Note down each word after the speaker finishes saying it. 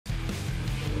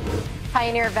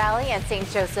Pioneer Valley and St.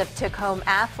 Joseph took home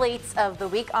Athletes of the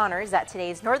Week honors at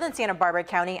today's Northern Santa Barbara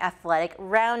County Athletic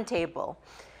Roundtable.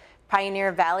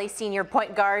 Pioneer Valley senior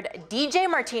point guard DJ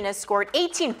Martinez scored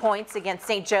 18 points against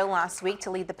St. Joe last week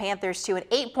to lead the Panthers to an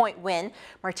 8-point win.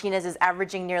 Martinez is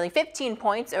averaging nearly 15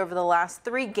 points over the last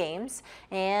 3 games.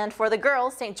 And for the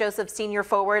girls, St. Joseph senior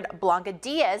forward Blanca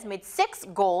Diaz made 6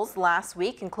 goals last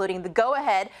week, including the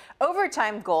go-ahead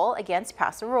overtime goal against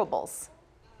Paso Robles.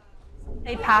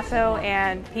 Played Paso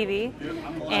and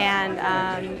PV, and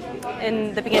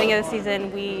in the beginning of the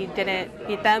season we didn't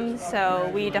beat them,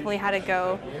 so we definitely had to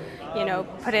go,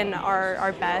 put in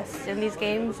our best in these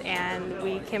games, and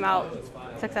we came out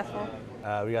successful.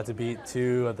 We got to beat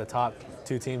 2 of the top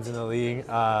 2 teams in the league.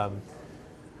 I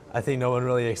think no one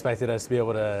really expected us to be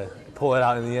able to pull it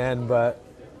out in the end, but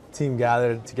team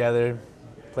gathered together,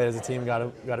 played as a team, got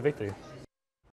a victory.